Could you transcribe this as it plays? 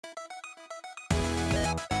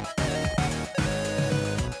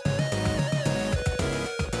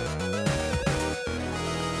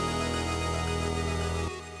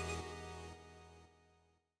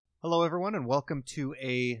Hello, everyone, and welcome to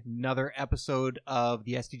another episode of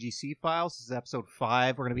the SDGC Files. This is episode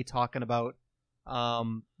 5. We're going to be talking about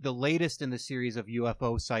the latest in the series of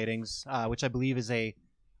UFO sightings, which I believe is a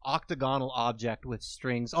octagonal object with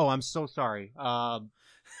strings. Oh, I'm so sorry.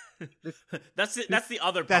 That's the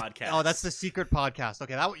other podcast. Oh, that's the secret podcast.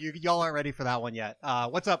 Okay, y'all aren't ready for that one yet.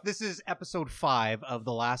 What's up? This is episode 5 of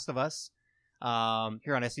The Last of Us here on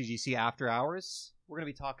SDGC After Hours. We're going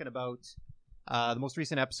to be talking about the most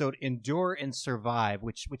recent episode, Endure and Survive,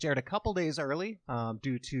 which aired a couple days early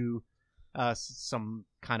due to some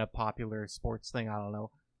kind of popular sports thing. I don't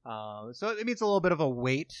know. So it means a little bit of a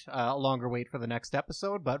longer wait for the next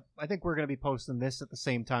episode, but I think we're going to be posting this at the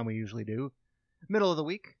same time we usually do, middle of the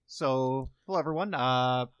week. So hello, everyone.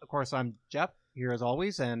 Of course, I'm Jeff here as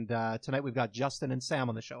always, and tonight we've got Justin and Sam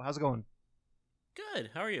on the show. How's it going?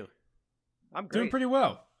 Good. How are you? I'm great. Doing pretty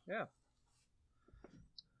well. Yeah.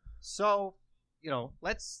 So,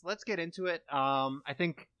 let's get into it. I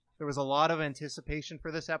think there was a lot of anticipation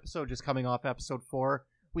for this episode just coming off episode 4.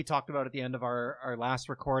 We talked about at the end of our last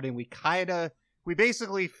recording. We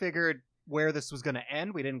basically figured where this was going to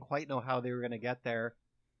end. We didn't quite know how they were going to get there.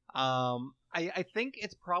 I think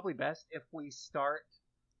it's probably best if we start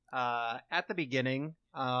at the beginning.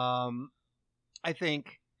 I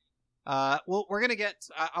think we're going to get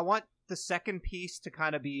I want the second piece to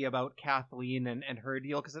kind of be about Kathleen and her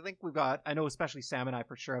deal, because I think I know especially Sam and I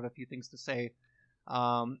for sure have a few things to say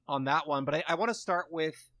on that one, but I want to start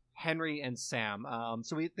with Henry and Sam.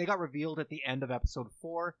 So they got revealed at the end of episode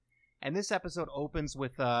 4, and this episode opens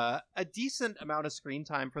with a decent amount of screen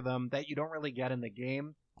time for them that you don't really get in the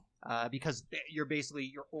game, because you're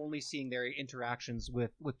only seeing their interactions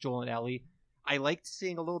with Joel and Ellie. I liked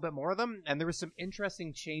seeing a little bit more of them, and there were some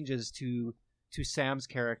interesting changes to Sam's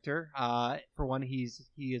character. For one, he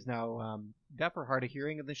is now deaf or hard of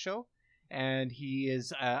hearing in the show, and he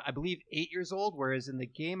is, I believe, 8 years old, whereas in the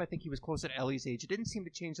game, I think he was close at Ellie's age. It didn't seem to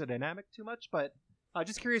change the dynamic too much, but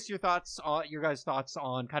just curious your guys' thoughts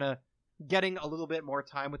on kind of getting a little bit more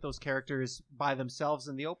time with those characters by themselves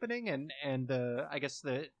in the opening, and I guess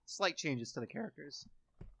the slight changes to the characters.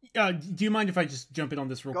 Do you mind if I just jump in on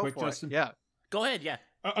this real quick, Go for Justin? it. Yeah. Go ahead, yeah.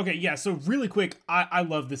 Okay, yeah, so really quick, I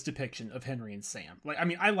love this depiction of Henry and Sam.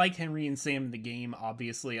 I like Henry and Sam in the game,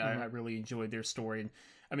 obviously. I really enjoyed their story.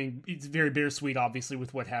 And, it's very bittersweet, obviously,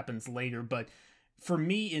 with what happens later. But for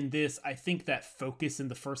me in this, I think that focus in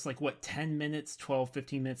the first, 10 minutes, 12,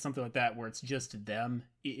 15 minutes, something like that, where it's just them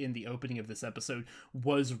in the opening of this episode,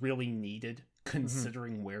 was really needed,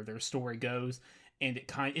 considering where their story goes. And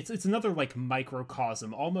it's another,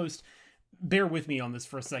 microcosm, almost. Bear with me on this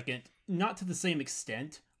for a second. Not to the same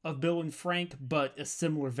extent of Bill and Frank, but a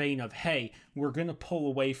similar vein of, hey, we're going to pull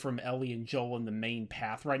away from Ellie and Joel in the main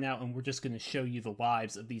path right now, and we're just going to show you the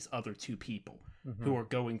lives of these other two people who are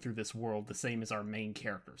going through this world, the same as our main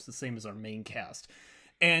characters, the same as our main cast.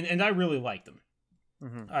 And I really liked them.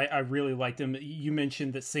 I really liked them. You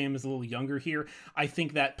mentioned that Sam is a little younger here. I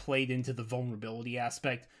think that played into the vulnerability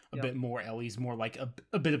aspect a bit more. Ellie's more like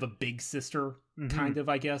a bit of a big sister, kind of,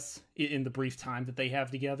 I guess, in the brief time that they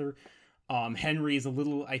have together. Henry is a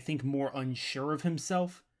little, I think, more unsure of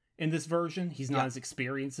himself in this version. He's not as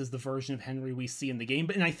experienced as the version of Henry we see in the game,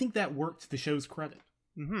 and I think that worked to the show's credit.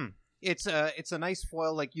 It's a nice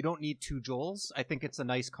foil. You don't need two Joels. I think it's a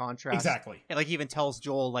nice contrast. Exactly. And he even tells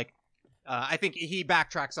Joel, I think he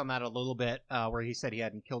backtracks on that a little bit, where he said he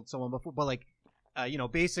hadn't killed someone before, but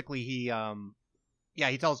basically he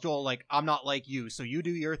tells Joel, I'm not like you, so you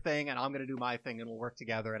do your thing and I'm gonna do my thing and we'll work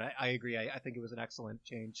together. And I agree. I think it was an excellent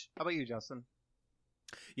change. How about you, Justin?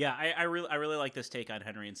 Yeah, I really like this take on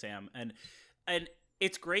Henry and Sam, and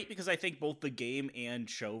it's great because I think both the game and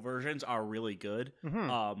show versions are really good.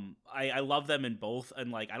 I love them in both,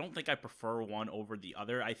 and I don't think I prefer one over the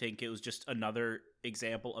other. I think it was just another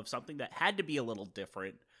example of something that had to be a little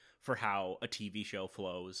different for how a TV show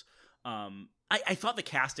flows. I thought the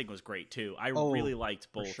casting was great too. I really liked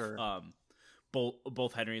both. Sure.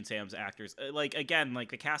 Both Henry and Sam's actors.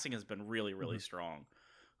 The casting has been really, really strong.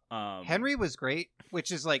 Henry was great,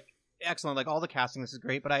 which is excellent. All the casting, this is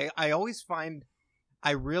great. But I always find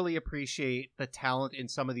I really appreciate the talent in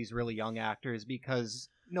some of these really young actors, because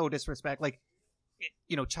no disrespect,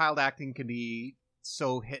 child acting can be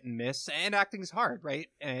so hit and miss, and acting is hard, right?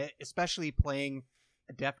 Especially playing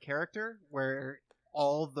a deaf character where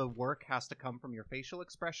all the work has to come from your facial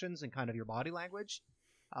expressions and kind of your body language.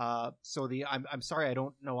 I'm sorry, I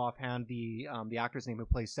don't know offhand the actor's name who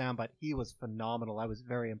plays Sam, but he was phenomenal. I was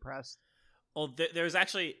very impressed. Well, there's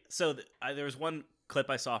actually there was one clip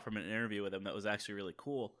I saw from an interview with him that was actually really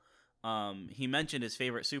cool. He mentioned his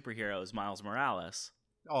favorite superhero is Miles Morales.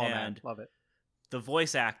 Oh man, love it. the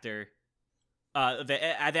voice actor, the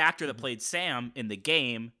actor that played Sam in the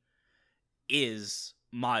game, is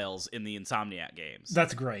Miles in the Insomniac games.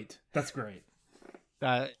 That's great. That's great.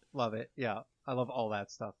 Love it. Yeah, I love all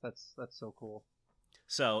that stuff. That's so cool.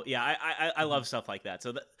 So yeah, I love stuff like that.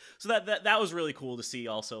 So that was really cool to see.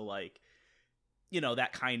 Also, like,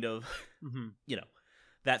 that kind of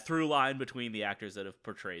that through line between the actors that have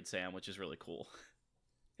portrayed Sam, which is really cool.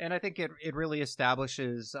 And I think it really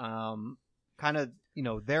establishes kind of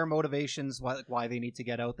their motivations, why they need to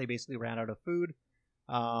get out. They basically ran out of food,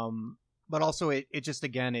 but also it just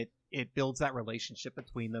again it builds that relationship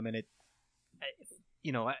between them, and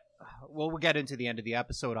we'll get into the end of the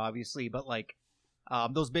episode obviously, but like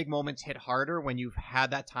those big moments hit harder when you've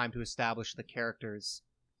had that time to establish the characters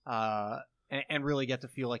and really get to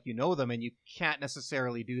feel like you know them, and you can't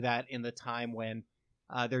necessarily do that in the time when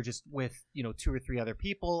they're just with 2 or 3 other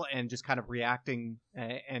people and just kind of reacting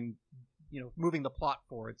and moving the plot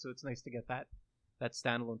forward. So it's nice to get that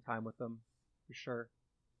standalone time with them for sure.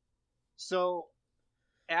 So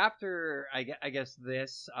after I guess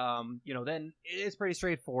this, then it's pretty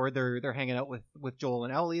straightforward. They're hanging out with Joel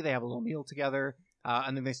and Ellie. They have a little meal together,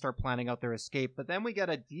 and then they start planning out their escape. But then we get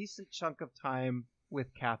a decent chunk of time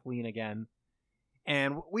with Kathleen again,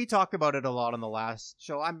 and we talked about it a lot on the last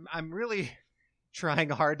show. I'm really trying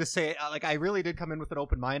hard to say, like, I really did come in with an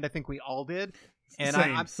open mind. I think we all did. And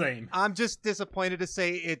Same. I'm just disappointed to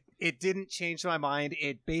say it didn't change my mind.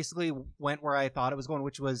 It basically went where I thought it was going,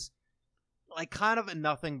 which was like kind of a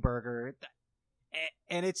nothing burger.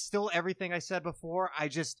 And it's still everything I said before.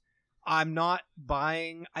 I'm not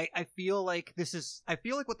buying. I feel like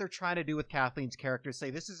what they're trying to do with Kathleen's character,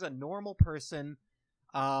 say this is a normal person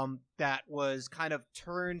that was kind of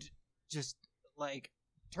turned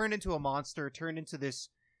into a monster, turned into this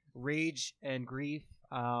rage and grief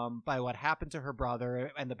by what happened to her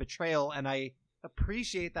brother and the betrayal. And I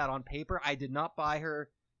appreciate that on paper. I did not buy her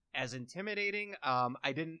as intimidating.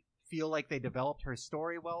 I didn't feel like they developed her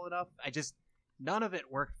story well enough. None of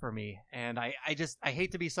it worked for me. And I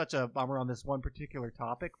hate to be such a bummer on this one particular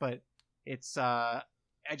topic, but it's I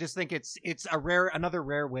just think it's another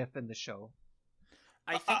rare whiff in the show.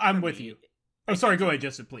 I'm with you. Oh, sorry. Go ahead,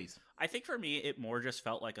 Justin, please. I think for me, it more just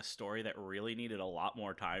felt like a story that really needed a lot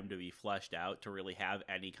more time to be fleshed out to really have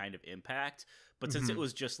any kind of impact. But since it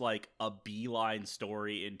was just like a beeline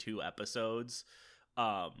story in 2 episodes,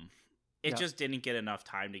 it just didn't get enough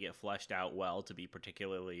time to get fleshed out well to be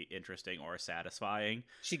particularly interesting or satisfying.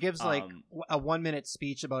 She gives like a 1-minute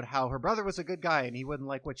speech about how her brother was a good guy and he wouldn't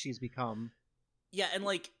like what she's become. Yeah, and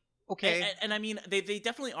like... Okay. And I mean, they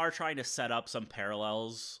definitely are trying to set up some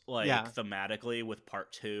parallels, like, thematically with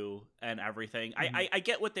part 2 and everything. Mm-hmm. I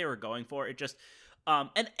get what they were going for. It just... and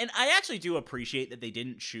I actually do appreciate that they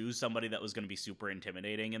didn't choose somebody that was going to be super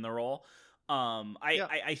intimidating in the role.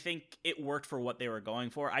 I think it worked for what they were going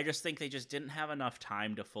for. I just think they just didn't have enough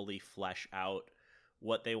time to fully flesh out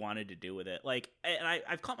what they wanted to do with it. Like, and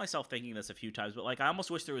I've caught myself thinking this a few times, but like, I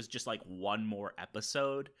almost wish there was just like one more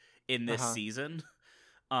episode in this season.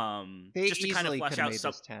 They just to kind of flesh out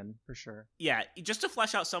some 10 for sure. Yeah, just to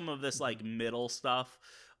flesh out some of this like middle stuff.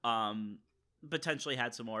 Potentially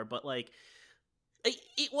had some more, but like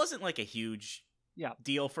it wasn't like a huge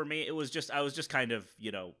deal for me. It was just I was just kind of,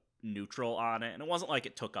 neutral on it, and it wasn't like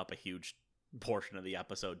it took up a huge portion of the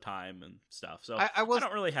episode time and stuff. So I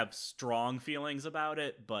don't really have strong feelings about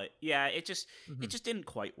it, but yeah, it just didn't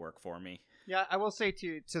quite work for me. Yeah, I will say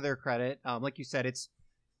to their credit, like you said, it's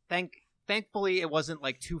thankfully it wasn't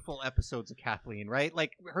like 2 full episodes of Kathleen, right?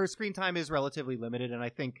 Like her screen time is relatively limited, and I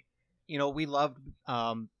think we loved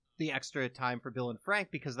the extra time for Bill and Frank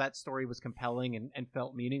because that story was compelling and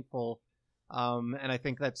felt meaningful. And I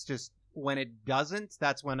think that's just when it doesn't,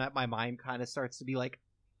 that's when my mind kind of starts to be like,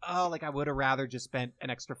 oh, like I would have rather just spent an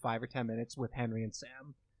extra 5 or 10 minutes with Henry and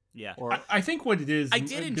Sam. Yeah. Or I think what it is, I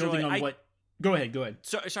did enjoy Go ahead.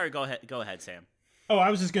 Sorry, go ahead, Sam. Oh, I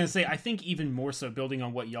was just going to say, I think even more so, building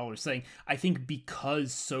on what y'all are saying, I think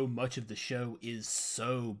because so much of the show is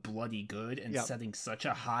so bloody good and setting such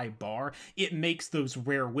a high bar, it makes those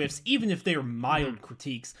rare whiffs, even if they're mild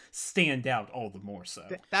critiques, stand out all the more so.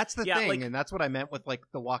 That's the thing, and that's what I meant with like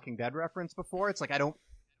the Walking Dead reference before. It's like I don't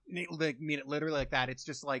mean it literally like that. It's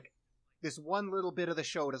just like this one little bit of the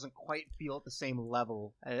show doesn't quite feel at the same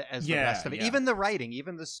level as the rest of it. Even the writing,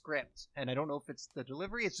 even the script, and I don't know if it's the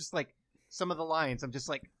delivery, it's just like some of the lines, I'm just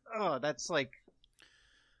like, oh, that's like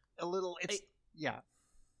a little.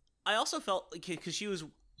 I also felt because she was,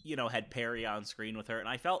 had Perry on screen with her, and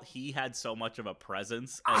I felt he had so much of a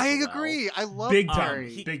presence. I agree. I love big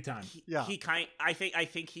Perry. Big time. I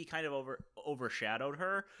think he kind of overshadowed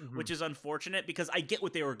her, which is unfortunate because I get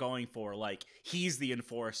what they were going for. Like, he's the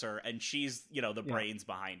enforcer and she's, the brains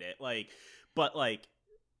behind it. Like, but like,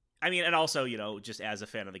 I mean, and also, just as a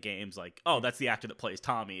fan of the games, like, oh, that's the actor that plays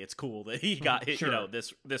Tommy. It's cool that he got, sure.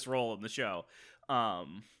 this role in the show.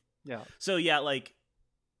 Yeah. So yeah, like,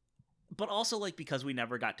 but also like because we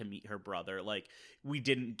never got to meet her brother, like we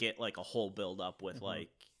didn't get like a whole build up with like,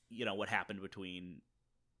 what happened between,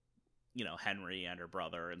 Henry and her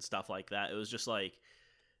brother and stuff like that. It was just like,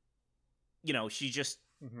 she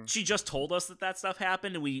just told us that stuff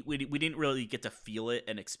happened, and we didn't really get to feel it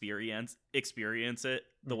and experience it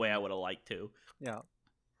the way I would have liked to.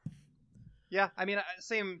 Yeah, I mean,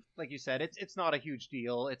 same like you said. It's not a huge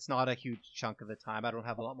deal. It's not a huge chunk of the time. I don't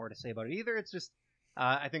have a lot more to say about it either. It's just,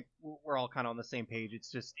 I think we're all kind of on the same page.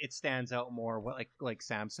 It's just it stands out more. Like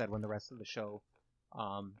Sam said, when the rest of the show,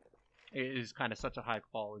 is kind of such a high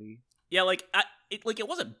quality. Yeah, like it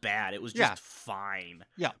wasn't bad. It was just fine.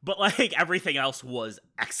 Yeah, but like everything else was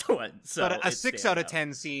excellent. So, but a 6 out of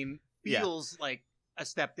 10 scene feels like a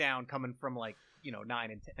step down coming from like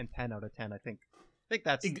 9 and 10 out of 10. I think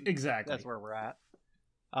that's exactly that's where we're at.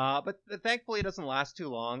 But thankfully it doesn't last too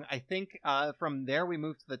long. I think from there we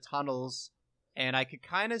move to the tunnels, and I could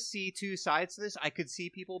kind of see two sides to this. I could see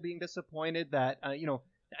people being disappointed that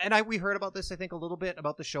and we heard about this, I think, a little bit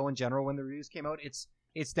about the show in general when the reviews came out.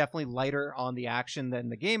 It's definitely lighter on the action than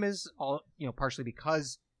the game is, partially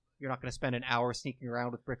because you're not going to spend an hour sneaking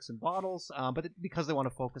around with bricks and bottles, but because they want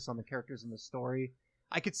to focus on the characters and the story.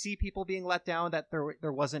 I could see people being let down that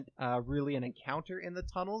there wasn't really an encounter in the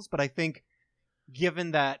tunnels, but I think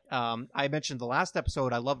given that I mentioned the last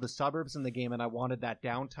episode, I love the suburbs in the game, and I wanted that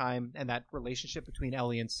downtime and that relationship between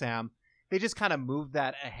Ellie and Sam. They just kind of moved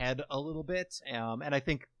that ahead a little bit, and I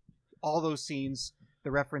think all those scenes, the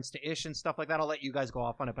reference to Ish and stuff like that, I'll let you guys go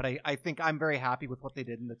off on it, but I think I'm very happy with what they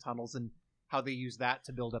did in the tunnels and how they used that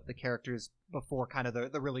to build up the characters before kind of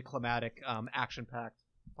the really climatic, action-packed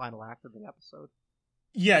final act of the episode.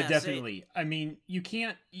 Yeah, definitely. I mean, you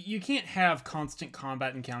can't have constant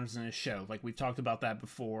combat encounters in a show. Like, we've talked about that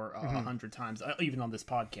before 100 times, even on this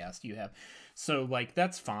podcast you have. So, like,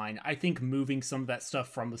 that's fine. I think moving some of that stuff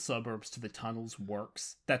from the suburbs to the tunnels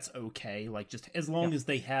works. That's okay. Like, just as long as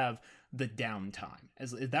they have the downtime.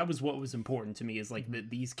 As that was what was important to me, is like that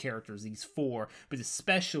these characters, these four, but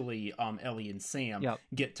especially Ellie and Sam,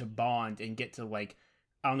 get to bond and get to, like,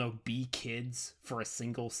 I don't know, be kids for a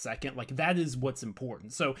single second. Like, that is what's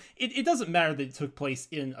important. So it doesn't matter that it took place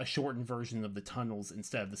in a shortened version of the tunnels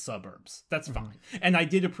instead of the suburbs. That's fine. And I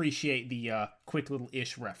did appreciate the quick little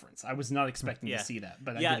Ish reference. I was not expecting to see that,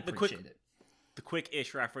 but I did appreciate it. The quick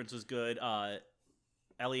Ish reference was good.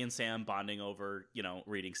 Ellie and Sam bonding over,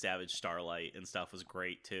 reading Savage Starlight and stuff was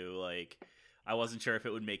great too. Like, I wasn't sure if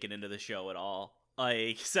it would make it into the show at all.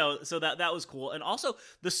 Like, so that was cool. And also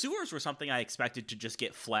the sewers were something I expected to just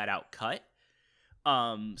get flat out cut.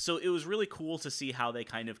 So it was really cool to see how they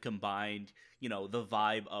kind of combined, the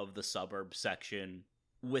vibe of the suburb section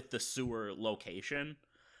with the sewer location.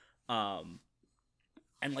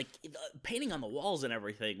 And like painting on the walls and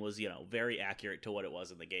everything was, very accurate to what it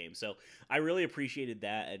was in the game. So I really appreciated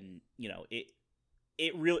that. And,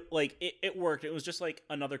 it really, like, it worked. It was just like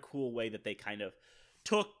another cool way that they kind of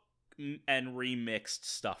took and remixed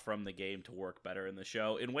stuff from the game to work better in the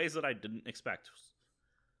show in ways that I didn't expect.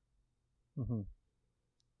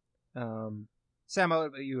 Sam, how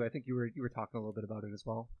about you? I think you were talking a little bit about it as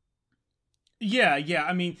well. Yeah.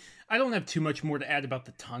 I mean, I don't have too much more to add about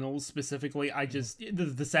the tunnels specifically. I just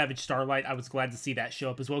the Savage Starlight, I was glad to see that show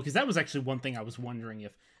up as well, because that was actually one thing I was wondering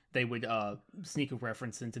if they would sneak a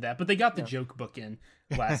reference into that, but they got the joke book in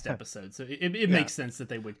last episode, so it makes sense that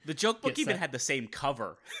they would. The joke book even had the same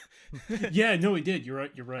cover. Yeah, no, it did. You're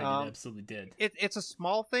right. It absolutely did. It's a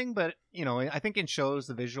small thing, but I think in shows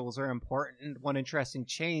the visuals are important. One interesting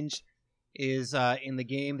change is in the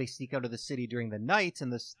game they sneak out of the city during the night,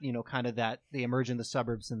 and this kind of that they emerge in the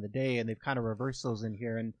suburbs in the day, and they've kind of reversed those in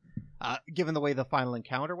here. And given the way the final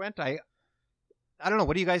encounter went, I don't know.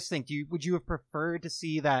 What do you guys think? Would you have preferred to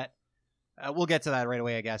see that? We'll get to that right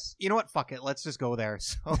away, I guess. You know what? Fuck it. Let's just go there.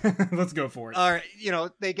 So let's go for it. All right.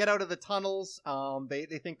 They get out of the tunnels. They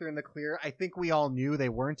think they're in the clear. I think we all knew they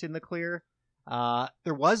weren't in the clear.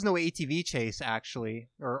 There was no ATV chase, actually,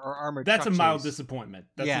 or armored truck chase. That's a mild disappointment.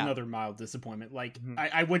 That's another mild disappointment. Like,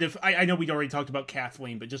 I would have, I know we'd already talked about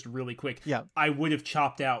Kathleen, but just really quick, I would have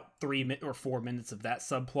chopped out 3 or 4 minutes of that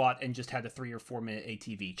subplot and just had a 3 or 4 minute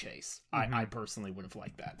ATV chase. I personally would have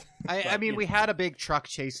liked that. I mean, we had a big truck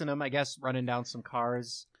chasing them, I guess, running down some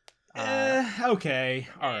cars. Okay.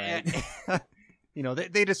 All right.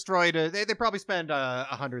 They destroyed they probably spent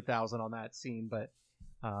 $100,000 on that scene, but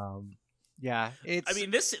Yeah, I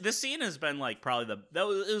mean, this scene has been like probably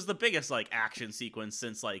it was the biggest like action sequence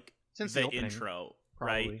since the opening, intro,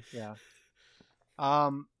 probably, right?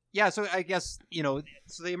 Yeah. Yeah. So I guess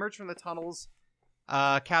so they emerge from the tunnels.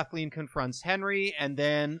 Kathleen confronts Henry, and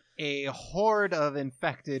then a horde of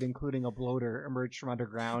infected, including a bloater, emerge from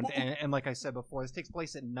underground. And like I said before, this takes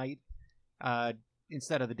place at night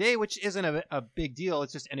instead of the day, which isn't a big deal.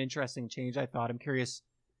 It's just an interesting change, I thought. I'm curious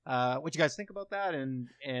what you guys think about that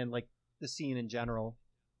and like the scene in general.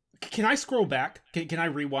 Can I scroll back? Can I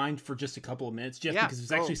rewind for just a couple of minutes, Jeff? Yeah, because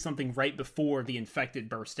there's actually something right before the infected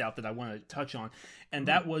burst out that I want to touch on, and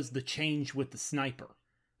that was the change with the sniper.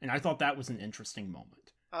 And I thought that was an interesting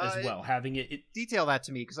moment as well. Having it detail that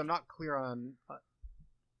to me, because I'm not clear on.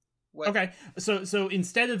 Okay, so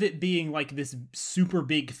instead of it being like this super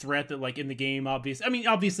big threat that like in the game,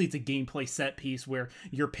 obviously it's a gameplay set piece where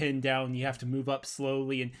you're pinned down and you have to move up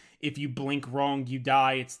slowly, and if you blink wrong, you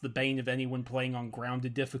die. It's the bane of anyone playing on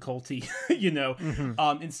grounded difficulty,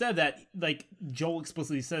 Mm-hmm. Instead of that, like Joel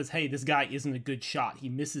explicitly says, hey, this guy isn't a good shot. He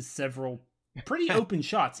misses several pretty open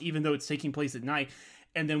shots, even though it's taking place at night.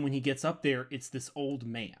 And then when he gets up there, it's this old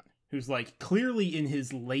man who's like clearly in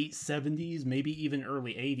his late 70s, maybe even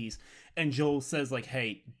early 80s. And Joel says like,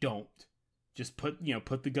 hey, don't. Just put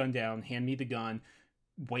the gun down, hand me the gun,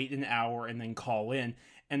 wait an hour, and then call in.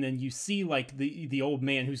 And then you see like the old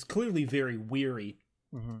man, who's clearly very weary,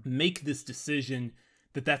 make this decision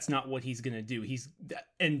that that's not what he's going to do.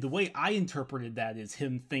 And the way I interpreted that is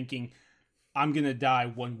him thinking, I'm going to die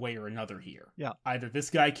one way or another here. Yeah. Either this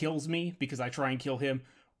guy kills me because I try and kill him,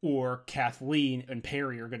 or Kathleen and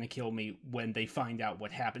Perry are going to kill me when they find out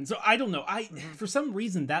what happened. So I don't know. For some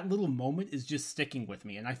reason, that little moment is just sticking with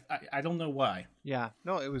me, and I don't know why. Yeah.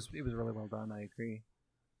 No, it was really well done. I agree.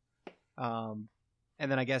 And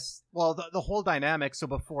then I guess, well, the whole dynamic. So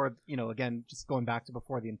before, again, just going back to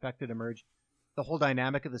before the infected emerge, the whole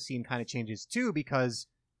dynamic of the scene kind of changes too, because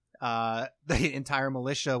the entire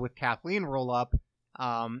militia with Kathleen roll up,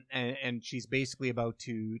 and she's basically about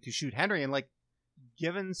to shoot Henry. And like,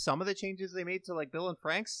 given some of the changes they made to like Bill and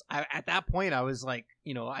Frank's, at that point I was like,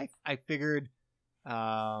 I figured,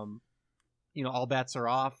 all bets are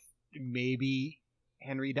off. Maybe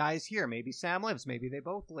Henry dies here. Maybe Sam lives. Maybe they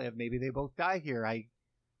both live. Maybe they both die here. I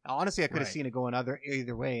could have seen it going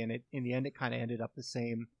either way, and in the end it kind of ended up the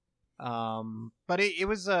same. But it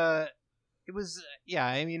was yeah.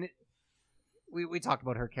 I mean, we talked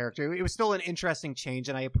about her character. It was still an interesting change,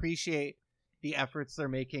 and I appreciate the efforts they're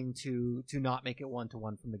making to not make it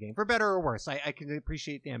 1-to-1 from the game, for better or worse. I can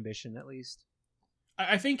appreciate the ambition, at least.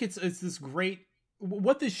 I think it's this great.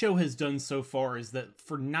 What this show has done so far is that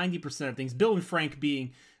for 90% of things, Bill and Frank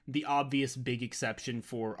being the obvious big exception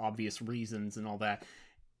for obvious reasons and all that,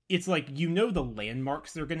 it's like, the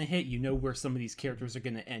landmarks they're going to hit, where some of these characters are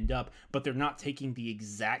going to end up, but they're not taking the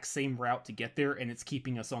exact same route to get there, and it's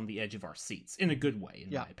keeping us on the edge of our seats in a good way,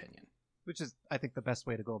 in my opinion. Which is, I think, the best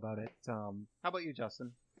way to go about it. How about you,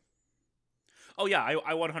 Justin? Oh yeah,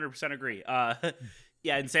 I 100% agree.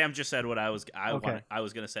 Yeah, and Sam just said what I was going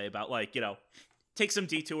to say about, like, take some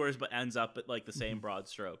detours, but ends up at like the same broad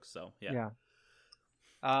strokes. So yeah. Yeah.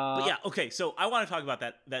 But yeah, okay. So I want to talk about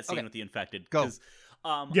that scene with the infected. Go.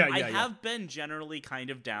 I have been generally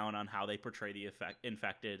kind of down on how they portray the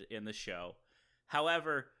infected in the show.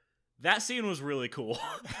 However, that scene was really cool.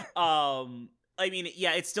 I mean,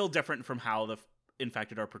 yeah, it's still different from how the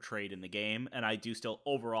infected are portrayed in the game, and I do still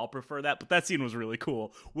overall prefer that, but that scene was really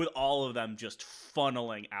cool, with all of them just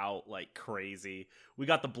funneling out like crazy. We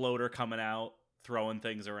got the bloater coming out, throwing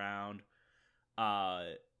things around.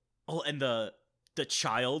 And the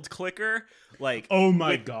child clicker, like, oh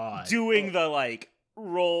my god, doing the like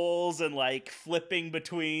rolls and like flipping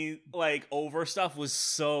between like over stuff was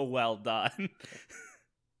so well done.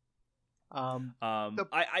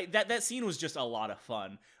 That scene was just a lot of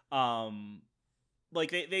fun. Like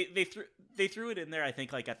they threw it in there, I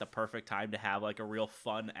think, like at the perfect time to have like a real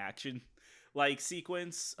fun action like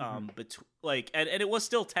sequence. And it was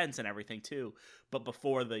still tense and everything too, but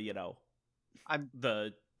before the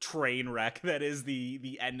the train wreck that is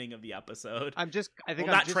the ending of the episode. I'm just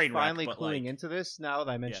finally cluing into this now that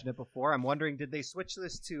I mentioned it before. I'm wondering, did they switch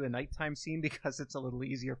this to a nighttime scene because it's a little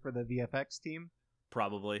easier for the VFX team?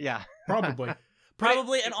 Probably. Yeah. Probably.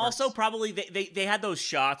 And also probably they had those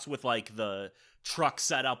shots with like the truck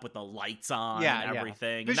set up with the lights on and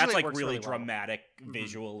everything. And that's like really dramatic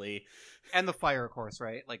visually. And the fire, of course,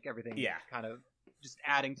 right? Like everything kind of just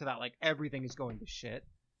adding to that, like everything is going to shit.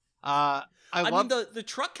 I mean, the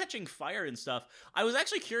truck catching fire and stuff, I was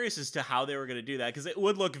actually curious as to how they were going to do that, because it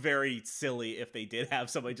would look very silly if they did have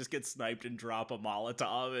somebody just get sniped and drop a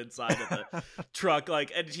Molotov inside of the truck,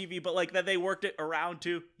 like, and TV, but, like, that they worked it around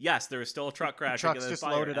to, yes, there is still a truck crashing. The truck's just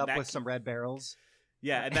loaded up with some red barrels.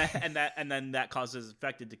 Yeah, and then that causes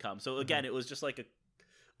infected to come. So, again, it was just, like,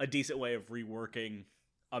 a decent way of reworking,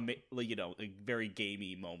 a very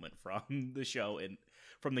gamey moment from the show, and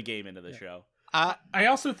from the game into the show. I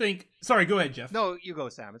also think... Sorry, go ahead, Jeff. No, you go,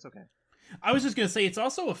 Sam. It's okay. I was just going to say, it's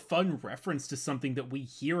also a fun reference to something that we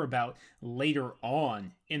hear about later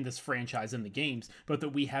on in this franchise in the games, but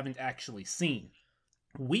that we haven't actually seen.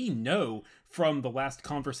 We know from the last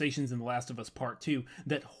conversations in The Last of Us Part 2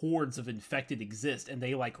 that hordes of infected exist, and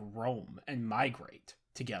they, like, roam and migrate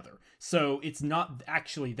together. So it's not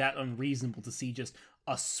actually that unreasonable to see just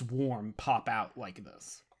a swarm pop out like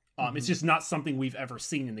this. It's just not something we've ever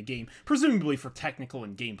seen in the game, presumably for technical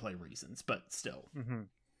and gameplay reasons, but still.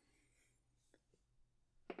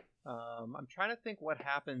 I'm trying to think what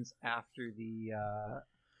happens after the...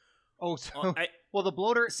 the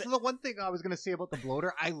bloater... So the one thing I was going to say about the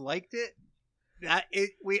bloater, I liked it.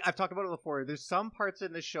 I've talked about it before. There's some parts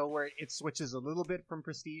in the show where it switches a little bit from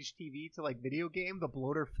prestige TV to, like, video game. The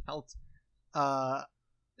bloater felt... I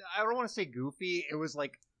don't want to say goofy. It was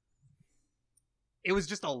like... It was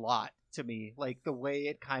just a lot to me, like the way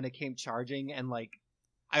it kind of came charging, and like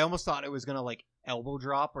I almost thought it was gonna like elbow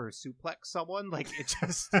drop or suplex someone. Like it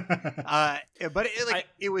just, but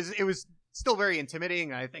it was still very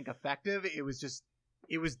intimidating and I think effective. It was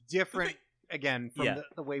different again from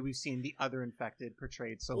the way we've seen the other infected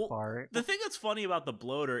portrayed so far. The thing that's funny about the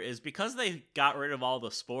bloater is because they got rid of all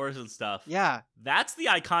the spores and stuff. Yeah, that's the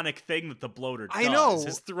iconic thing that the bloater does. I know,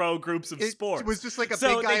 is throw groups of spores. It was just like a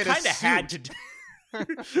big guy in a suit. So they kind of had to.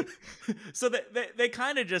 So they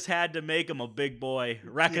kind of just had to make him a big boy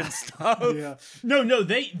wrecking stuff. Yeah. No,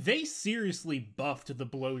 they seriously buffed the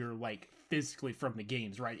bloater, like, physically from the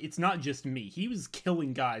games, right? It's not just me. He was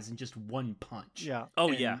killing guys in just one punch. Yeah.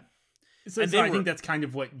 Yeah. So I think that's kind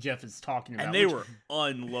of what Jeff is talking about. And they were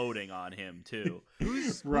unloading on him too.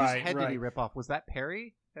 Whose head did he rip off? Was that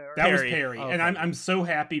Perry? That was Perry, okay. And I'm so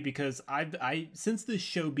happy because since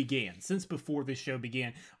before this show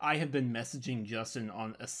began, I have been messaging Justin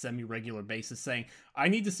on a semi-regular basis saying, I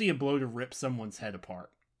need to see a bloater rip someone's head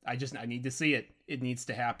apart. I need to see it. It needs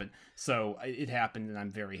to happen. So it happened, and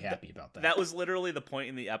I'm very happy about that. That was literally the point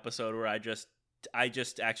in the episode where I just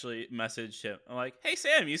actually messaged him. I'm like, hey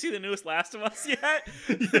Sam, you see the newest Last of Us yet?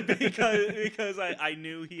 because I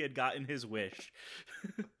knew he had gotten his wish.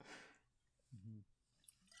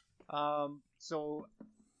 So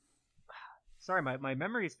sorry, my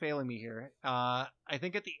memory is failing me here. I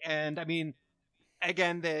think at the end, I mean,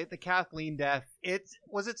 again, the Kathleen death,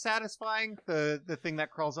 was it satisfying? The thing that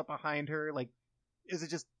crawls up behind her, like, is it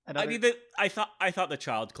just another... I mean, I thought the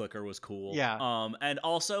child clicker was cool. Yeah. And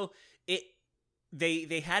also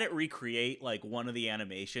they had it recreate like one of the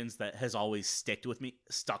animations that has always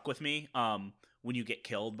stuck with me. When you get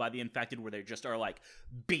killed by the infected, where they just are like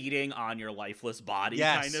beating on your lifeless body,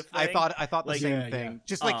 kind of thing. I thought the same thing.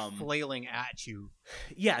 Just like flailing at you.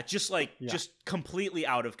 Yeah, just completely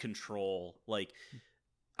out of control. Like,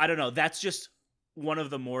 I don't know. That's just one of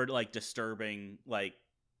the more like disturbing like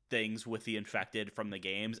things with the infected from the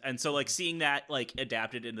games, and so like seeing that like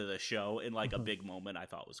adapted into the show in like a big moment, I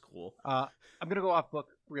thought was cool. I'm gonna go off book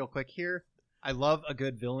real quick here. I love a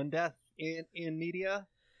good villain death in media.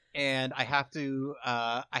 And I have to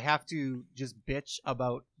just bitch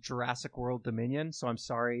about Jurassic World Dominion. So I'm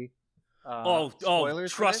sorry.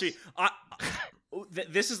 Spoilers trust me.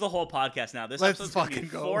 This is the whole podcast now. This episode's going to be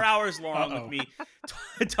 4 hours long with me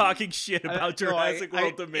talking shit about Jurassic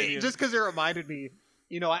World Dominion. Just because it reminded me,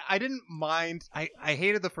 I didn't mind. I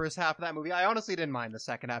hated the first half of that movie. I honestly didn't mind the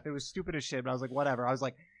second half. It was stupid as shit. But I was like, whatever. I was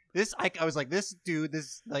like, this dude,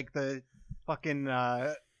 this like the fucking.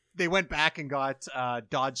 They went back and got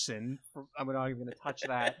Dodgson. I'm not even going to touch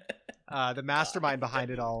that. The mastermind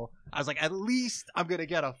behind it all. I was like, at least I'm going to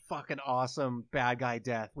get a fucking awesome bad guy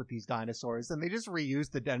death with these dinosaurs. And they just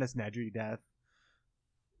reused the Dennis Nedry death.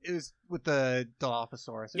 It was with the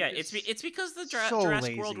Dilophosaurus. Yeah, it's because the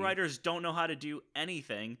Jurassic World writers don't know how to do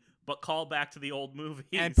anything but call back to the old movies.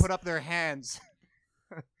 And put up their hands.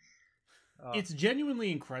 It's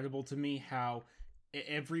genuinely incredible to me how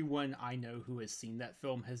everyone I know who has seen that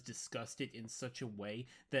film has discussed it in such a way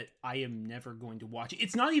that I am never going to watch it.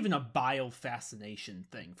 It's not even a bile fascination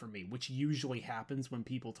thing for me, which usually happens when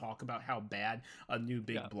people talk about how bad a new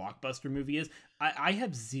big blockbuster movie is. I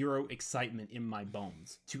have zero excitement in my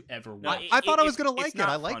bones to ever watch. I thought I was going to like it.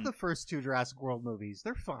 I like the first two Jurassic World movies.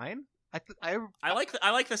 They're fine. I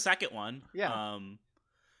like the second one. Yeah.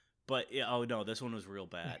 But oh no, this one was real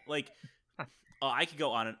bad. Like, I could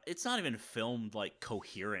go on and it's not even filmed like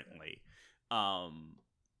coherently. All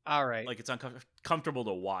right. Like it's uncomfortable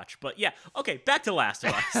to watch. But yeah, okay, back to Last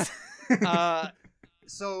of Us.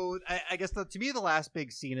 So I guess to me the last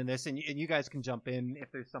big scene in this, and you guys can jump in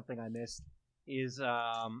if there's something I missed, is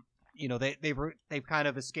they've kind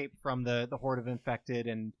of escaped from the horde of infected,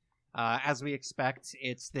 and as we expect,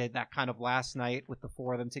 it's that kind of last night with the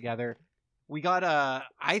four of them together. We got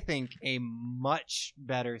I think a much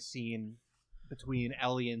better scene between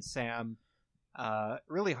Ellie and Sam,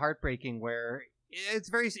 really heartbreaking, where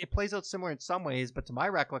it plays out similar in some ways, but to my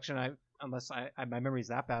recollection, unless my memory's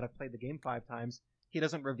that bad, I've played the game 5 times. He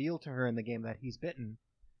doesn't reveal to her in the game that he's bitten.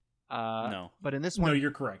 No. But in this one... No, you're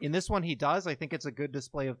correct. In this one, he does. I think it's a good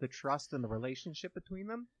display of the trust and the relationship between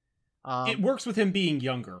them. It works with him being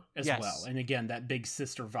younger as yes. well. And again, that big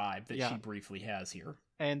sister vibe that Yeah. she briefly has here.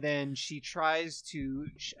 And then she tries to...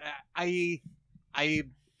 I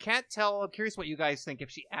can't tell. I'm curious what you guys think. If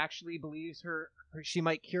she actually believes she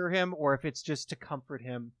might cure him, or if it's just to comfort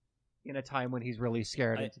him in a time when he's really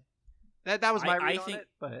scared. That was my read on it,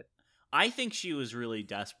 but... I think she was really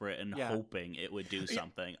desperate and Yeah. hoping it would do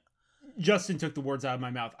something. Justin took the words out of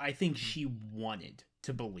my mouth. I think she wanted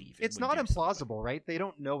to believe it's not implausible, right? They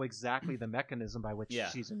don't know exactly the mechanism by which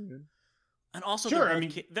she's immune. And also, sure,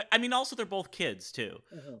 also they're both kids too.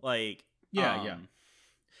 Mm-hmm. Like, yeah.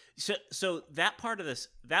 So that part of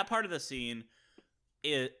the scene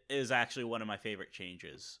is actually one of my favorite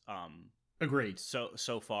changes. Agreed.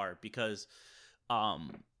 So far, because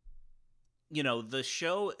the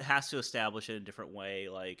show has to establish in a different way,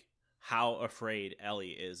 like how afraid Ellie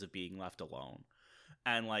is of being left alone,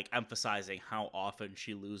 and like emphasizing how often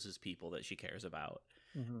she loses people that she cares about.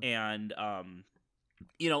 Mm-hmm. And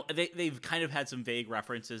they've kind of had some vague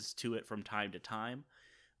references to it from time to time,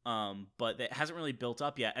 but it hasn't really built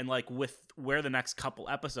up yet. And like with where the next couple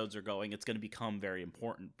episodes are going, it's going to become very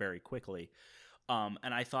important very quickly.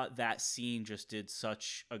 And I thought that scene just did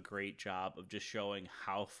such a great job of just showing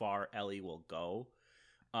how far Ellie will go,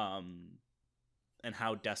 and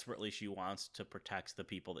how desperately she wants to protect the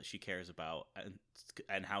people that she cares about,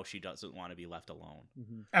 and how she doesn't want to be left alone.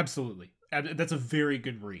 Mm-hmm. Absolutely. That's a very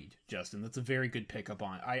good read, Justin. That's a very good pickup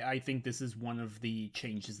on it. I think this is one of the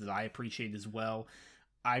changes that I appreciate as well.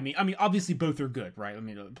 I mean, obviously both are good, right? I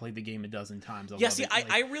mean, I played the game a dozen times.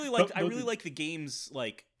 I really like the game's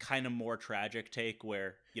like kind of more tragic take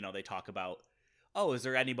where, they talk about, oh, is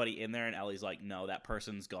there anybody in there? And Ellie's like, no, that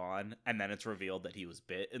person's gone. And then it's revealed that he was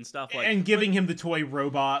bit and stuff. Like, and giving him the toy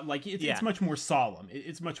robot, like it's much more solemn.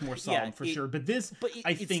 It's much more solemn for sure. But this,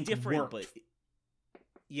 I think, different. Worked. But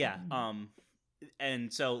yeah,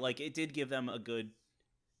 and so like it did give them a good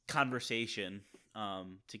conversation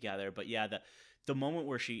together. But yeah, the moment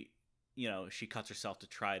where she cuts herself to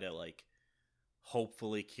try to like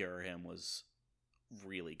hopefully cure him was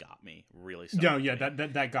really got me. Really. No, yeah,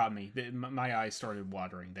 that got me. My eyes started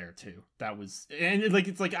watering there too. That was, and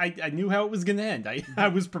it's like I knew how it was gonna end. I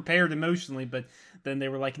was prepared emotionally, but then they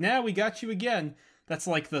were like, "Now we got you again." That's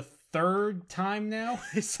like the third time now.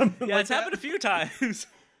 Something like it's that. happened a few times.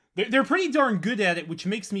 They're pretty darn good at it, which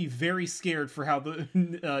makes me very scared for how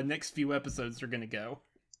the next few episodes are gonna go.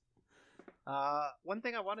 One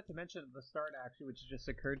thing I wanted to mention at the start, actually, which just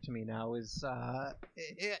occurred to me now, is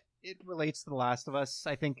it relates to The Last of Us.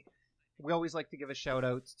 I think we always like to give a shout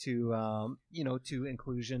out to to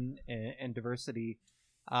inclusion and diversity.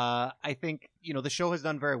 I think the show has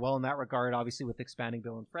done very well in that regard. Obviously, with expanding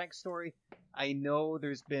Bill and Frank's story, I know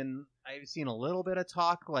I've seen a little bit of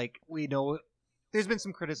talk. Like we know, there's been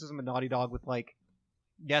some criticism of Naughty Dog with like,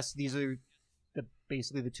 yes, these are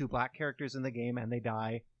basically the two black characters in the game, and they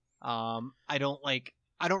die. I don't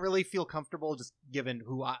really feel comfortable just given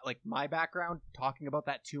who my background talking about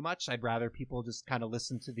that too much. I'd rather people just kind of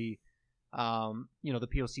listen to the the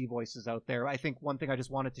POC voices out there. I think one thing I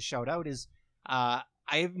just wanted to shout out is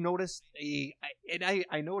I've noticed I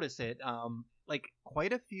notice it like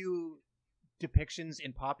quite a few depictions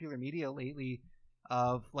in popular media lately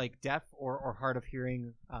of like deaf or hard of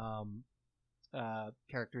hearing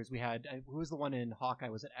characters. We had who was the one in Hawkeye?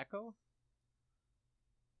 Was it Echo?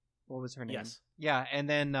 What was her name? Yes. Yeah, and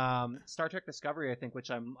then Star Trek Discovery, I think, which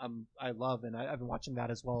I love, and I've been watching that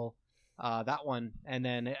as well. That one, and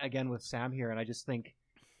then again with Sam here, and I just think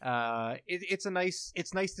it's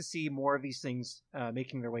nice to see more of these things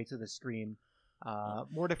making their way to the screen.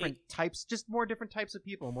 More different types of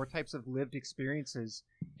people, more types of lived experiences,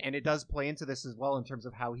 and it does play into this as well in terms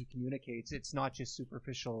of how he communicates. It's not just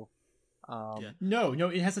superficial No,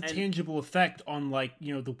 it has a tangible effect on, like,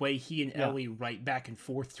 you know, the way he and Ellie write back and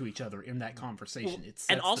forth to each other in that conversation.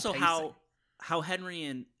 And also how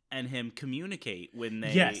Henry and him communicate when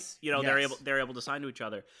they, they're able to sign to each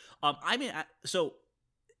other. I mean, so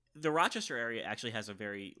the Rochester area actually has a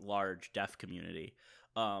very large deaf community.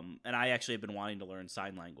 And I actually have been wanting to learn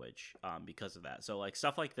sign language because of that. So like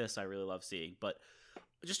stuff like this, I really love seeing. But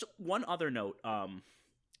just one other note,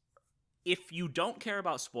 if you don't care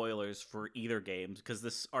about spoilers for either games, because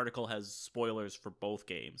this article has spoilers for both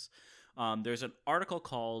games, there's an article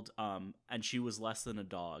called "And She Was Less Than a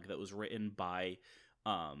Dog" that was written by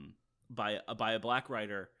a black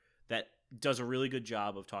writer that does a really good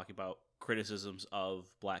job of talking about criticisms of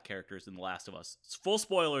black characters in The Last of Us. It's full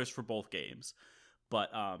spoilers for both games,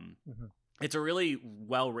 but it's a really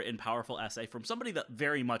well-written, powerful essay from somebody that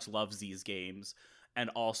very much loves these games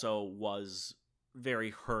and also was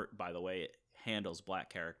very hurt by the way it handles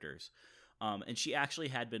black characters. And she actually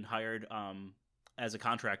had been hired as a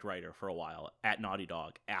contract writer for a while at Naughty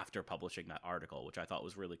Dog after publishing that article, which I thought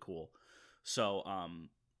was really cool. So,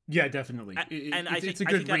 yeah, definitely. It's a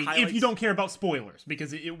good read if you don't care about spoilers,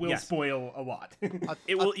 because it will spoil a lot.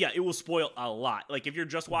 It will spoil a lot. Like if you're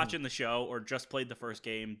just watching the show or just played the first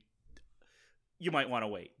game, you might want to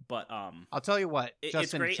wait. But I'll tell you what,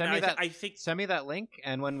 Justin, it's great. Send me that link,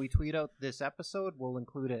 and when we tweet out this episode, we'll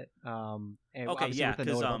include it. And obviously with the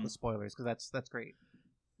note about the spoilers, because that's great.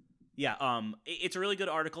 Yeah, it's a really good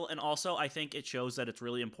article, and also I think it shows that it's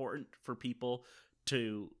really important for people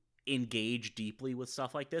to engage deeply with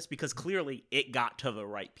stuff like this, because clearly it got to the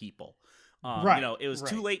right people. Right. You know, it was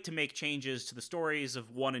too late to make changes to the stories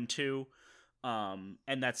of 1 and 2,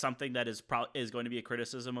 and that's something that is going to be a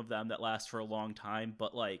criticism of them that lasts for a long time.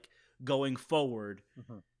 But like going forward,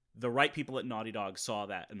 the right people at Naughty Dog saw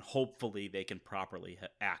that, and hopefully they can properly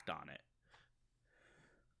act on it.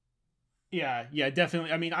 Yeah,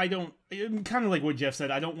 definitely. I mean, kind of like what Jeff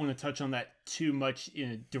said, I don't want to touch on that too much in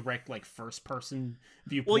a direct, like, first-person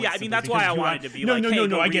viewpoint. Well, yeah, I mean, that's why I wanted to be no,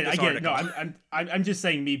 I get it. No, I'm just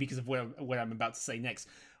saying me because of what I'm about to say next.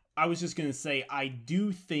 I was just going to say, I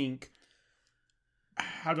do think,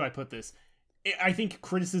 how do I put this? I think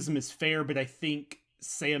criticism is fair, but I think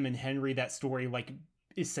Sam and Henry, that story, like,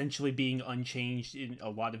 essentially being unchanged in a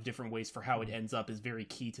lot of different ways for how it ends up is very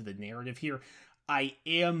key to the narrative here. I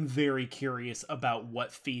am very curious about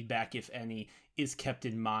what feedback, if any, is kept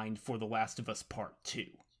in mind for The Last of Us Part 2.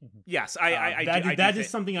 Yes, that is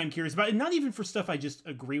something I'm curious about. And not even for stuff I just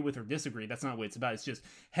agree with or disagree. That's not what it's about. It's just,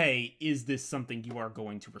 hey, is this something you are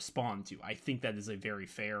going to respond to? I think that is a very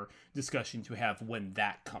fair discussion to have when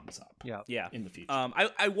that comes up in the future.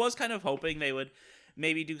 I was kind of hoping they would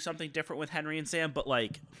maybe do something different with Henry and Sam, but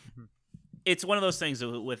like... It's one of those things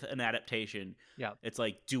with an adaptation. Yeah, it's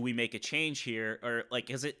like, do we make a change here, or like,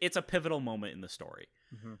 is it's a pivotal moment in the story?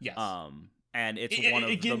 Yes. And it's one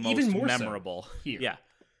of the most even more memorable so here. Yeah,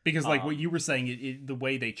 because like what you were saying, the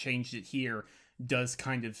way they changed it here does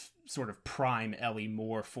kind of sort of prime Ellie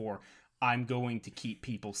more for, I'm going to keep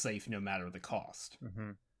people safe no matter the cost.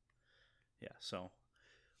 Yeah. So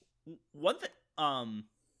one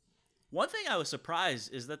thing I was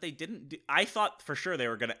surprised is that they didn't. I thought for sure they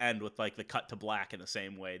were going to end with like the cut to black in the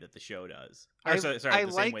same way that the show does. I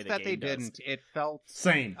like that they didn't. It felt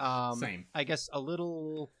same. I guess a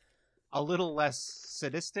little less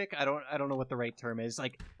sadistic. I don't know what the right term is.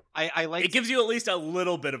 Like I like it gives you at least a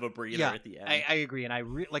little bit of a breather at the end. I agree,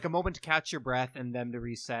 and like a moment to catch your breath and them to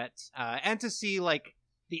reset, and to see like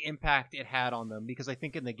the impact it had on them, because I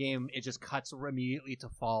think in the game it just cuts immediately to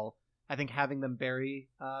fall. I think having them bury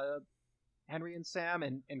Henry and Sam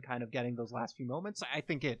and kind of getting those last few moments, I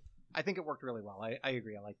think it worked really well. I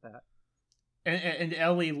agree. I like that. And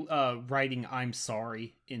Ellie writing "I'm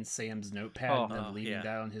sorry" in Sam's notepad and then leaving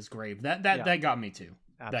that on his grave. That got me too.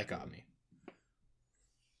 Absolutely. That got me.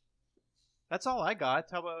 That's all I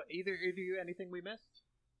got. How about either of you? Anything we missed?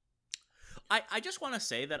 I just want to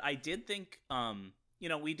say that I did think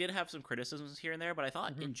we did have some criticisms here and there, but I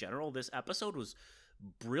thought in general this episode was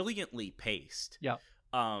brilliantly paced. Yeah.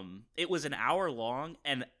 It was an hour long,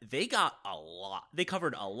 and they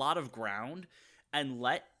covered a lot of ground and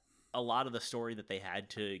let a lot of the story that they had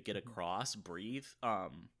to get across breathe.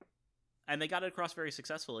 And they got it across very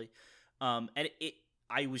successfully. And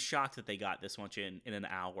I was shocked that they got this much in an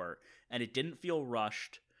hour, and it didn't feel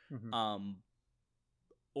rushed,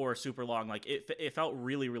 or super long. Like it felt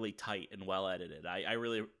really, really tight and well edited. I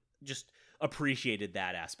really just appreciated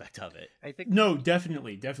that aspect of it. I think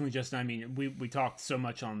definitely, Justin. I mean, we talked so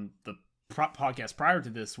much on the podcast prior to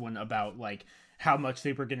this one about like how much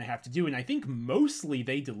they were going to have to do. And I think mostly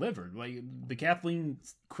they delivered. Like, the Kathleen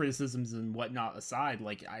criticisms and whatnot aside,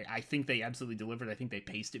 like, I think they absolutely delivered. I think they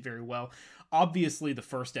paced it very well. Obviously, the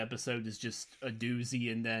first episode is just a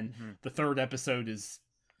doozy, and then the third episode is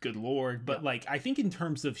good lord. But, like, I think in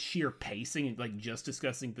terms of sheer pacing and, like, just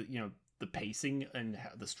discussing the pacing and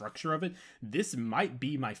the structure of it, this might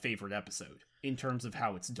be my favorite episode in terms of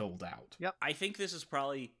how it's doled out. Yep. I think this is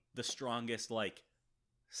probably the strongest, like,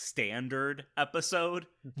 standard episode,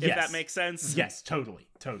 if that makes sense. Yes, totally.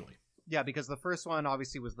 Yeah, because the first one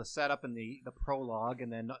obviously was the setup and the prologue, and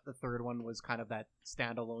then the third one was kind of that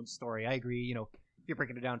standalone story. I agree, if you're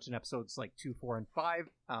breaking it down to episodes like 2, 4, and 5,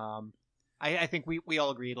 I think we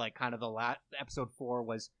all agreed, like, kind of the episode 4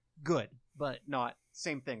 was good, but not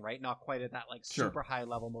same thing, right? Not quite at that, like, super high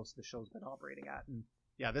level most of the show's been operating at. And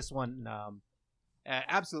yeah, this one,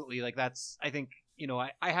 absolutely, like, that's, I think,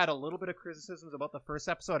 I had a little bit of criticisms about the first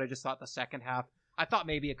episode. I just thought the second half, I thought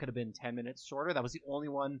maybe it could have been 10 minutes shorter. That was the only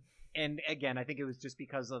one. And again, I think it was just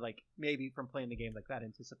because of, like, maybe from playing the game, like, that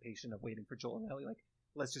anticipation of waiting for Joel and Ellie, like,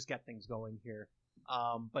 let's just get things going here.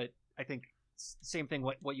 But I think same thing,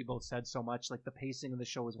 what you both said so much, like, the pacing of the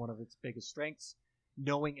show is one of its biggest strengths.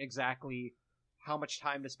 Knowing exactly how much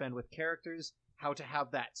time to spend with characters, how to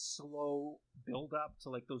have that slow build up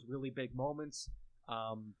to, like, those really big moments.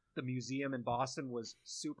 The museum in Boston was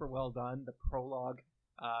super well done. The prologue,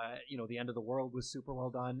 the end of the world was super well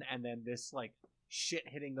done. And then this, like, shit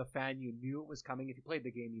hitting the fan, you knew it was coming. If you played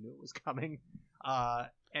the game, you knew it was coming.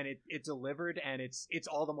 And it delivered, and it's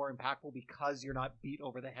all the more impactful because you're not beat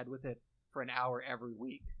over the head with it for an hour every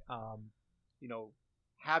week.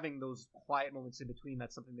 Having those quiet moments in between,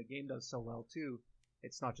 that's something the game does so well too.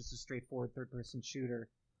 It's not just a straightforward third-person shooter.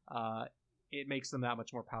 It makes them that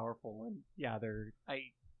much more powerful. And yeah,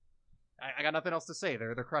 I got nothing else to say.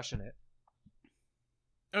 They're crushing it.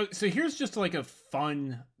 Oh, so here's just like a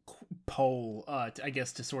fun poll, I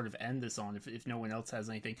guess, to sort of end this on, if no one else has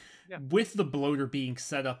anything. Yeah. With the bloater being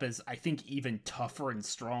set up as, I think, even tougher and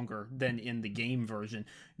stronger than in the game version,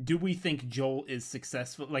 do we think Joel is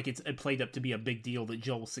successful? Like, it played up to be a big deal that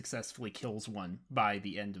Joel successfully kills one by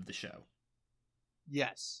the end of the show?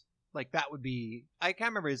 Yes. Like, that would be... I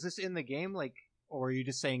can't remember, is this in the game, like, or are you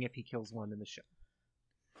just saying if he kills one in the show?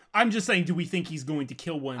 I'm just saying, do we think he's going to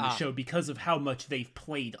kill one in the show because of how much they've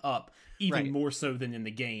played up, even more so than in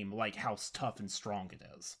the game, like how tough and strong it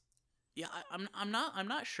is? Yeah, I'm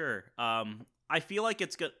not sure. I feel like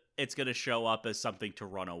it's gonna show up as something to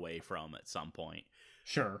run away from at some point.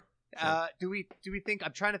 Sure. Do we think?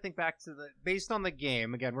 I'm trying to think back to based on the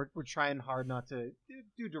game. Again, we're trying hard not to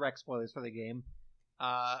do direct spoilers for the game.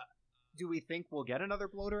 Do we think we'll get another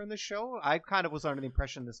bloater in the show? I kind of was under the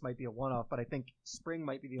impression this might be a one-off, but I think spring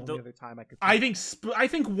might be the only other time I could. I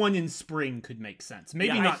think one in spring could make sense.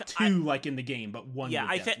 Maybe not two like in the game, but one. Yeah,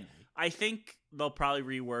 I think they'll probably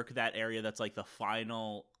rework that area. That's like the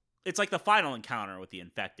final. It's like the final encounter with the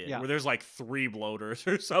infected, where there's like 3 bloaters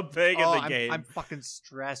or something in the game. I'm fucking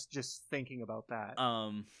stressed just thinking about that.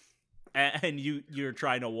 And you're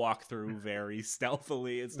trying to walk through very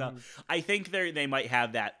stealthily and stuff. I think they might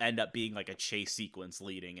have that end up being like a chase sequence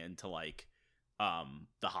leading into like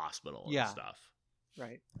the hospital and stuff.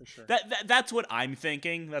 Right, for sure. That's what I'm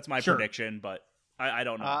thinking. That's my prediction, but I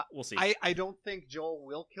don't know. We'll see. I don't think Joel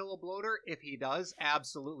will kill a bloater. If he does,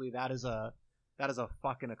 absolutely, that is a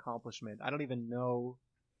fucking accomplishment. I don't even know.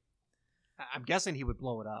 I'm guessing he would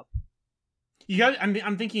blow it up.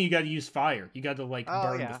 I'm thinking you got to use fire. You got to burn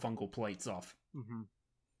the fungal plates off. Mm-hmm.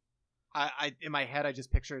 I in my head I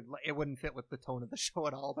just pictured it wouldn't fit with the tone of the show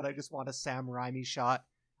at all, but I just want a Sam Raimi shot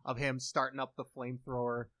of him starting up the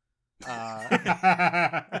flamethrower.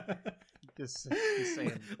 Just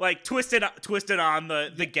saying, like twisted on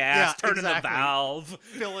the gas, turning the valve,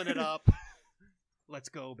 filling it up. Let's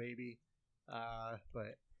go, baby.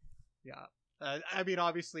 But yeah. I mean,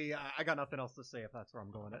 obviously, I got nothing else to say if that's where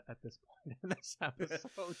I'm going at this point in this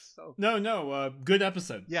episode. So no, good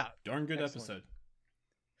episode. Yeah, darn good episode.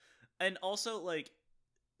 And also, like,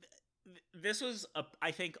 this was,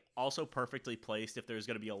 I think, also perfectly placed if there's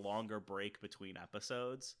going to be a longer break between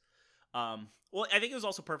episodes. Well, I think it was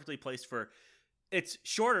also perfectly placed for it's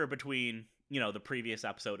shorter between the previous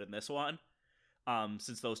episode and this one,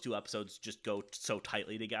 since those 2 episodes just go so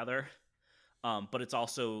tightly together. But it's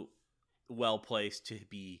also well placed to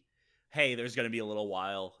be, hey, there's going to be a little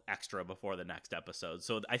while extra before the next episode.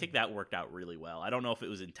 So I think that worked out really well. I don't know if it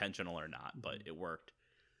was intentional or not, but it worked.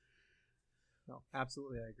 No,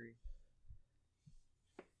 absolutely, I agree.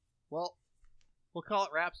 Well, we'll call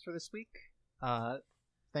it wraps for this week.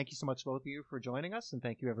 Thank you so much, both of you, for joining us, and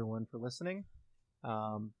thank you, everyone, for listening.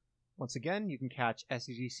 We'll Once again, you can catch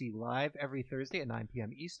SCGC live every Thursday at 9 p.m.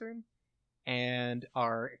 Eastern, and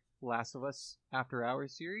our Last of Us After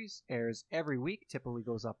Hours series airs every week, typically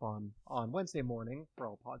goes up on Wednesday morning for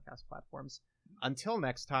all podcast platforms. Until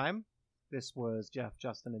next time, this was Jeff,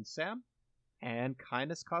 Justin, and Sam, and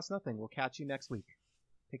kindness costs nothing. We'll catch you next week.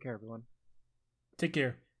 Take care, everyone. Take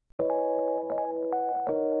care.